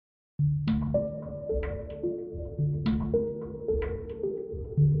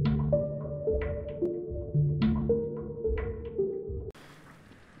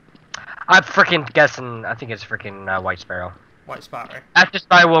I'm freaking guessing. I think it's freaking White Sparrow. White Sparrow. That's just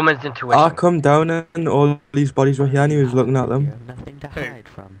my woman's intuition. I come down and all these bodies were here and he was looking at them. You have nothing to hide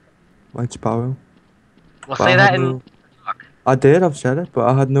from. White Sparrow. We'll But say I that had in. no- I did, I've said it, but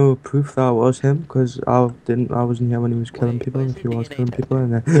I had no proof that it was him because I wasn't here when he was killing Wait, people. where's If the he was DNA killing people,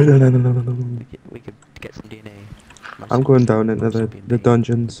 and We could get some DNA. I'm going down into the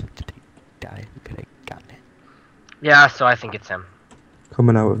dungeons, Die. We could have gotten it. Yeah, so I think it's him.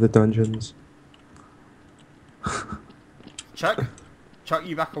 coming out of the dungeons. Chuck,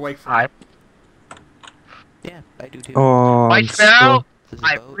 you back away from. Hi. Yeah, I do too. Oh, White Sparrow. This is a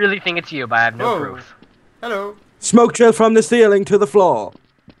I boat. really think it's you, but I have no Whoa. proof. Hello. Smoke trail from the ceiling to the floor.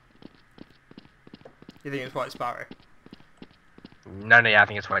 You think it's White Sparrow? No, I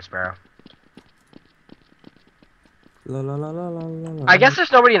think it's White Sparrow. La la la la la la la. I guess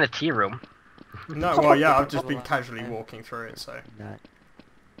there's nobody in the tea room. No, well, yeah, I've just been casually walking through it, so. Not.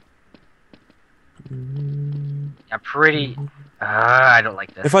 I'm pretty. I don't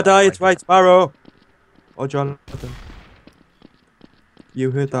like this. If I die, it's don't like White Sparrow. Or Jonathan.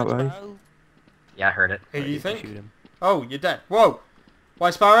 You heard that right? it. Yeah, I heard it. Who do you think? Shoot him. Oh, you're dead. Whoa!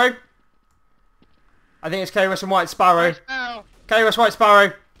 White Sparrow? I think it's KRS and White Sparrow. KRS White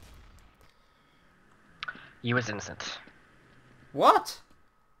Sparrow! You was innocent. What?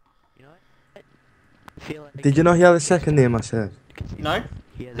 You know what? I feel like Did you not hear the second name I said? No?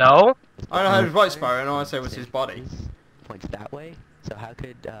 He has No? I don't know, it was White Sparrow and all I said was his body. Points that way. So how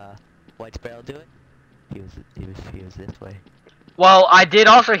could White Sparrow do it? He was this way. Well, I did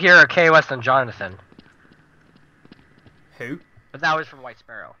also hear a KOS and Jonathan, Who? but that was from White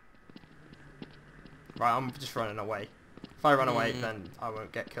Sparrow. Right, I'm just running away. If I run away, then I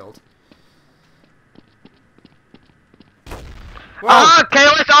won't get killed. Whoa! Ah,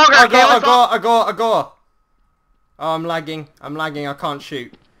 KOS Auger! KOS Auger! I got. Oh, I'm lagging, I can't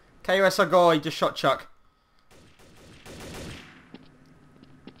shoot. KOS Agor, he just shot Chuck.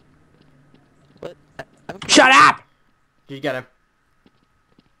 What? Shut up! Did you get him?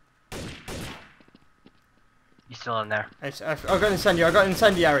 You still in there? I got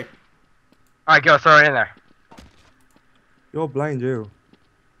incendiary. Alright, go, throw it in there. You're blind, you.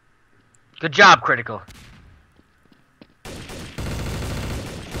 Good job, Critical.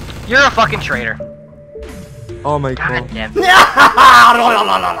 You're a fucking traitor. Oh my God god. damn.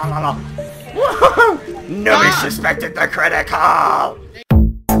 Nobody suspected the critical!